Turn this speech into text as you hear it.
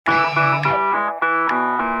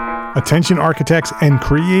Attention architects and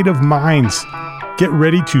creative minds, get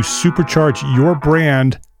ready to supercharge your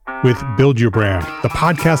brand with Build Your Brand, the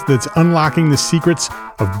podcast that's unlocking the secrets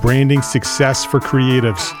of branding success for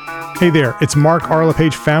creatives. Hey there, it's Mark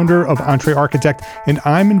Arlepage, founder of Entre Architect, and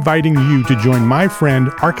I'm inviting you to join my friend,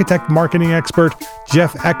 architect marketing expert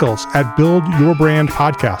Jeff Eccles at Build Your Brand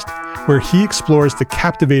podcast, where he explores the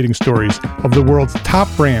captivating stories of the world's top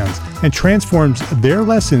brands and transforms their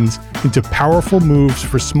lessons into powerful moves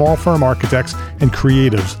for small firm architects and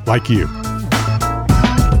creatives like you.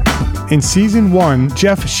 In Season 1,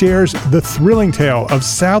 Jeff shares the thrilling tale of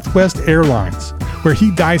Southwest Airlines, where he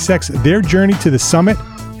dissects their journey to the summit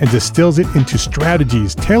and distills it into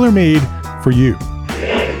strategies tailor-made for you.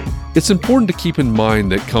 It's important to keep in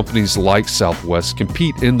mind that companies like Southwest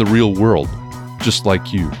compete in the real world, just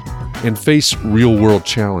like you, and face real-world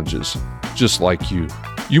challenges, just like you.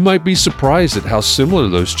 You might be surprised at how similar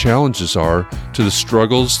those challenges are to the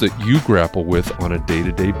struggles that you grapple with on a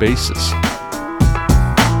day-to-day basis.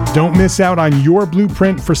 Don't miss out on your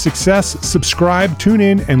blueprint for success. Subscribe, tune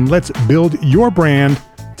in, and let's build your brand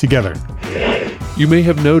together. You may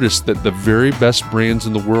have noticed that the very best brands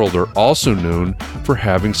in the world are also known for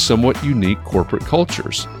having somewhat unique corporate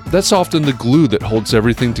cultures. That's often the glue that holds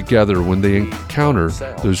everything together when they encounter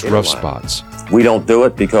those rough spots. We don't do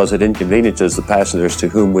it because it inconveniences the passengers to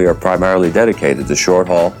whom we are primarily dedicated, the short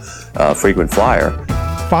haul, frequent flyer.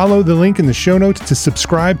 Follow the link in the show notes to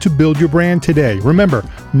subscribe to Build Your Brand today. Remember,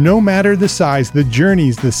 no matter the size, the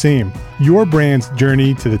journey's the same. Your brand's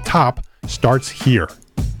journey to the top starts here.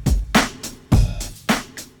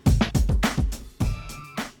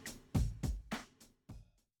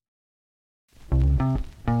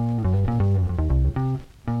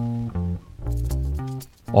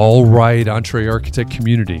 All right, Entre Architect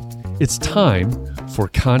community, it's time for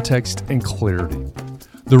context and clarity.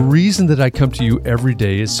 The reason that I come to you every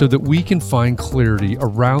day is so that we can find clarity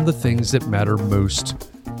around the things that matter most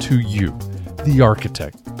to you, the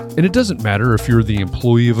architect. And it doesn't matter if you're the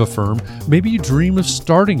employee of a firm. Maybe you dream of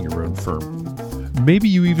starting your own firm. Maybe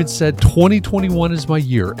you even said 2021 is my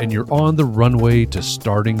year and you're on the runway to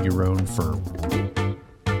starting your own firm.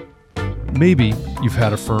 Maybe you've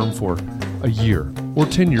had a firm for a year or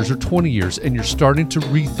 10 years or 20 years and you're starting to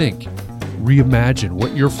rethink, reimagine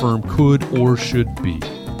what your firm could or should be.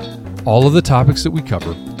 All of the topics that we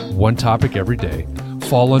cover, one topic every day,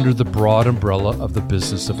 fall under the broad umbrella of the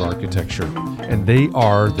business of architecture, and they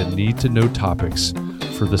are the need-to-know topics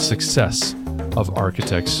for the success of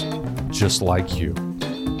architects just like you.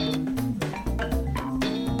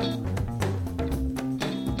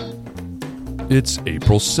 It's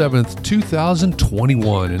April 7th,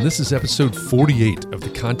 2021, and this is episode 48 of the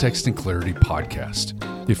Context and Clarity podcast.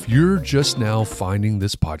 If you're just now finding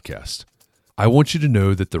this podcast, I want you to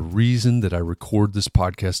know that the reason that I record this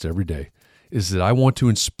podcast every day is that I want to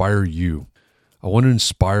inspire you. I want to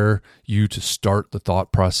inspire you to start the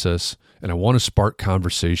thought process, and I want to spark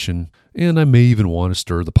conversation, and I may even want to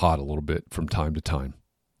stir the pot a little bit from time to time.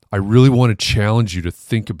 I really want to challenge you to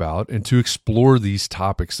think about and to explore these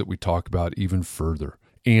topics that we talk about even further.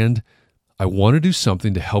 And I want to do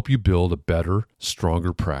something to help you build a better,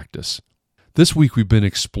 stronger practice. This week, we've been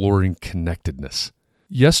exploring connectedness.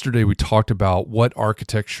 Yesterday, we talked about what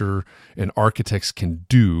architecture and architects can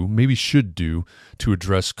do, maybe should do, to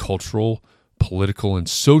address cultural, political, and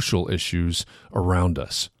social issues around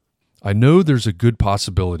us. I know there's a good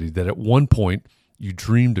possibility that at one point, you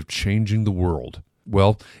dreamed of changing the world.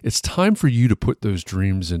 Well, it's time for you to put those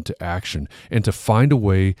dreams into action and to find a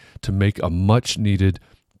way to make a much-needed,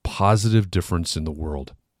 positive difference in the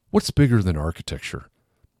world. What's bigger than architecture?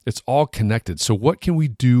 It's all connected, so what can we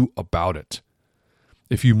do about it?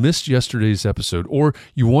 If you missed yesterday's episode or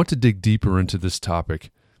you want to dig deeper into this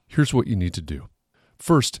topic, here's what you need to do.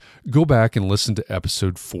 First, go back and listen to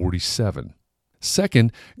episode 47.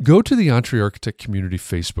 Second, go to the Entre Architect Community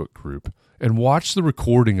Facebook group and watch the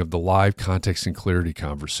recording of the live Context and Clarity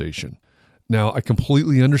conversation. Now, I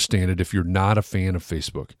completely understand it if you're not a fan of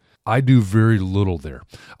Facebook. I do very little there.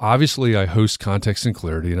 Obviously, I host Context and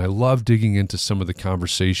Clarity, and I love digging into some of the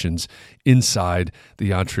conversations inside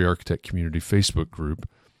the Entre Architect Community Facebook group,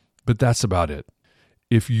 but that's about it.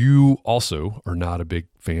 If you also are not a big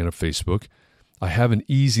fan of Facebook, I have an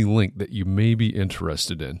easy link that you may be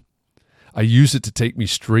interested in. I use it to take me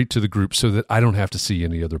straight to the group so that I don't have to see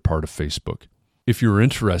any other part of Facebook. If you're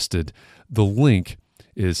interested, the link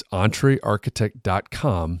is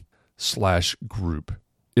entrearchitect.com/group.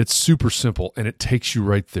 It's super simple and it takes you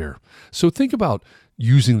right there. So think about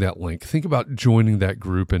using that link. Think about joining that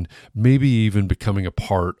group and maybe even becoming a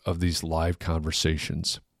part of these live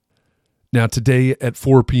conversations. Now, today at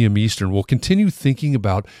 4 p.m. Eastern, we'll continue thinking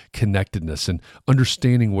about connectedness and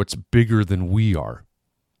understanding what's bigger than we are.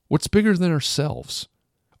 What's bigger than ourselves?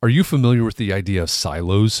 Are you familiar with the idea of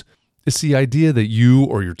silos? It's the idea that you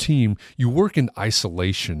or your team, you work in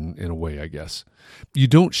isolation in a way, I guess. You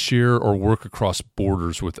don't share or work across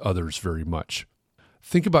borders with others very much.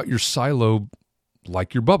 Think about your silo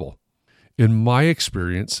like your bubble. In my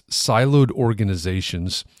experience, siloed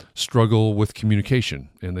organizations struggle with communication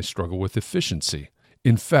and they struggle with efficiency.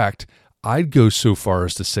 In fact, I'd go so far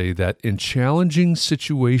as to say that in challenging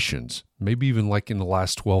situations, maybe even like in the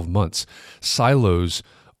last 12 months, silos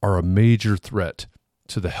are a major threat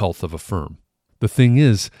to the health of a firm. The thing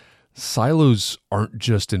is, silos aren't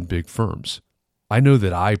just in big firms. I know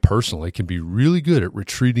that I personally can be really good at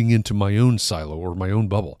retreating into my own silo or my own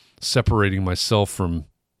bubble, separating myself from,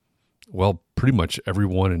 well, pretty much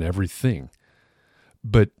everyone and everything.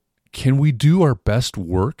 But can we do our best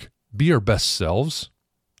work, be our best selves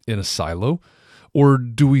in a silo? Or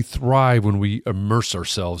do we thrive when we immerse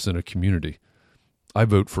ourselves in a community? I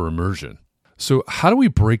vote for immersion. So how do we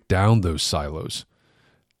break down those silos?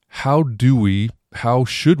 How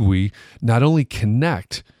should we not only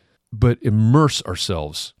connect, but immerse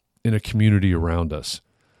ourselves in a community around us?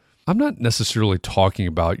 I'm not necessarily talking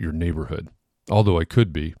about your neighborhood, although I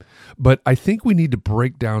could be, but I think we need to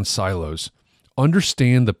break down silos,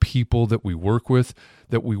 understand the people that we work with,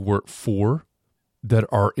 that we work for, that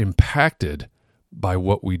are impacted by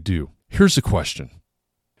what we do. Here's a question.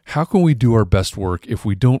 How can we do our best work if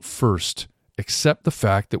we don't first accept the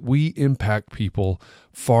fact that we impact people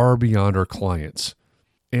far beyond our clients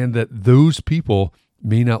and that those people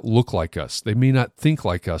may not look like us, they may not think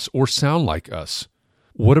like us or sound like us?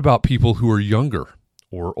 What about people who are younger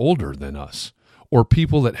or older than us, or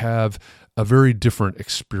people that have a very different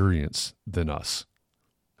experience than us?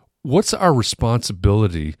 What's our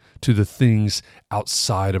responsibility to the things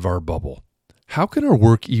outside of our bubble? How can our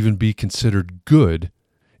work even be considered good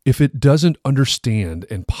if it doesn't understand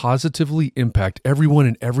and positively impact everyone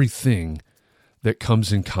and everything that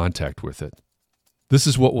comes in contact with it? This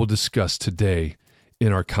is what we'll discuss today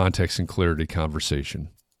in our Context and Clarity conversation.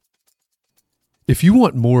 If you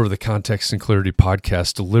want more of the Context and Clarity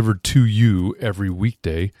podcast delivered to you every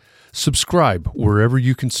weekday, subscribe wherever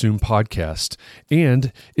you consume podcasts.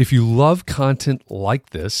 And if you love content like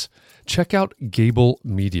this, check out Gable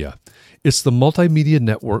Media. It's the multimedia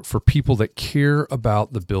network for people that care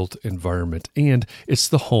about the built environment, and it's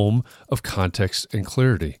the home of Context and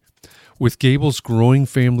Clarity. With Gable's growing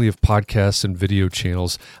family of podcasts and video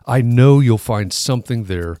channels, I know you'll find something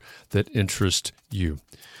there that interests you.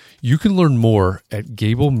 You can learn more at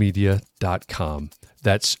gablemedia.com.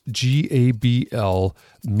 That's GABL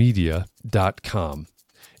media.com.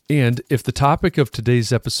 And if the topic of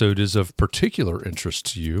today's episode is of particular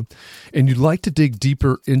interest to you and you'd like to dig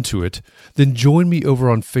deeper into it, then join me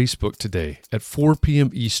over on Facebook today at 4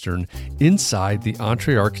 p.m. Eastern inside the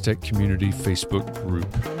EntreArchitect Community Facebook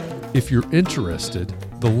group. If you're interested,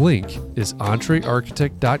 the link is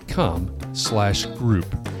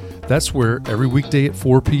entrearchitect.com/group. That's where every weekday at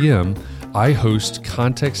 4 p.m. I host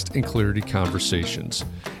Context and Clarity conversations.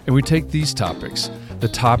 And we take these topics, the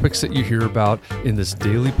topics that you hear about in this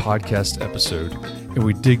daily podcast episode, and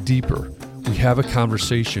we dig deeper. We have a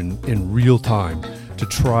conversation in real time to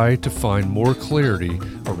try to find more clarity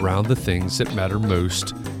around the things that matter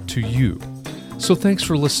most to you. So thanks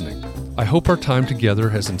for listening. I hope our time together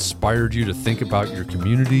has inspired you to think about your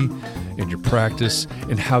community and your practice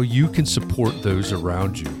and how you can support those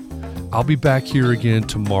around you. I'll be back here again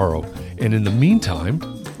tomorrow. And in the meantime,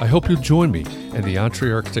 I hope you'll join me and the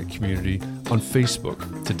EntreArchitect community on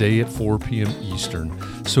Facebook today at 4 p.m. Eastern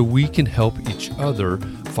so we can help each other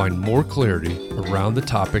find more clarity around the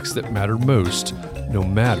topics that matter most, no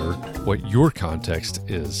matter what your context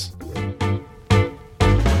is.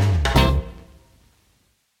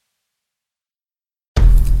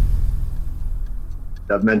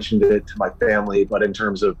 I've mentioned it to my family, but in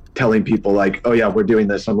terms of telling people like, oh yeah, we're doing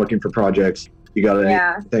this, I'm looking for projects, you got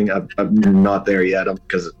anything? I'm not there yet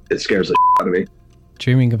because it scares the out of me.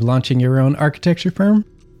 Dreaming of launching your own architecture firm?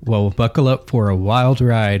 Well, buckle up for a wild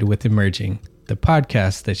ride with Emerging, the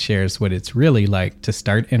podcast that shares what it's really like to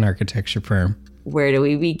start an architecture firm. Where do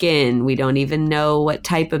we begin? We don't even know what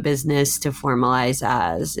type of business to formalize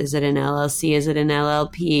as. Is it an LLC? Is it an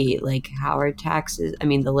LLP? Like, how are taxes? I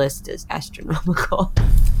mean, the list is astronomical.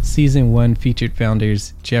 Season 1 featured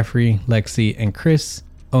founders Jeffrey, Lexi, and Chris,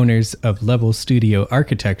 owners of Level Studio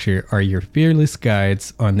Architecture, are your fearless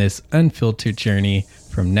guides on this unfiltered journey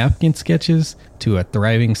from napkin sketches to a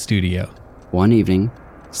thriving studio. One evening,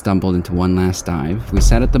 stumbled into one last dive, we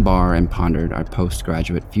sat at the bar and pondered our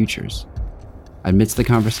postgraduate futures. Amidst the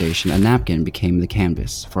conversation, a napkin became the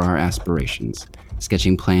canvas for our aspirations,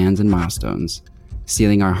 sketching plans and milestones,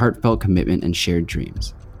 sealing our heartfelt commitment and shared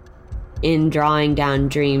dreams. In drawing down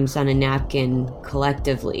dreams on a napkin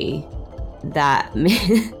collectively, that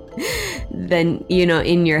then, you know,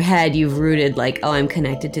 in your head, you've rooted like, oh, I'm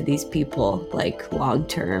connected to these people, like long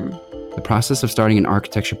term. The process of starting an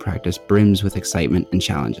architecture practice brims with excitement and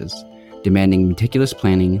challenges, demanding meticulous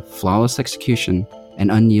planning, flawless execution,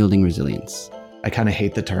 and unyielding resilience. I kind of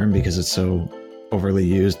hate the term because it's so overly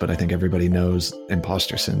used, but I think everybody knows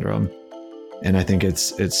imposter syndrome. And I think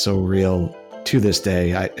it's so real to this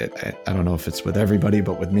day. I don't know if it's with everybody,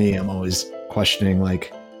 but with me, I'm always questioning,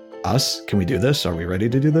 like, us? Can we do this? Are we ready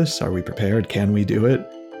to do this? Are we prepared? Can we do it?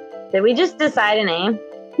 Did we just decide a name?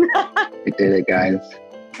 We did it, guys.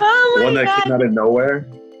 Oh my One that God. came out of nowhere.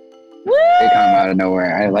 Woo! It came out of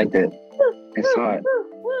nowhere. I liked it. I saw it.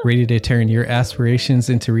 Ready to turn your aspirations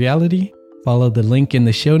into reality? Follow the link in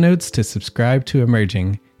the show notes to subscribe to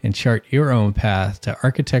Emerging and chart your own path to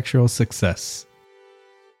architectural success.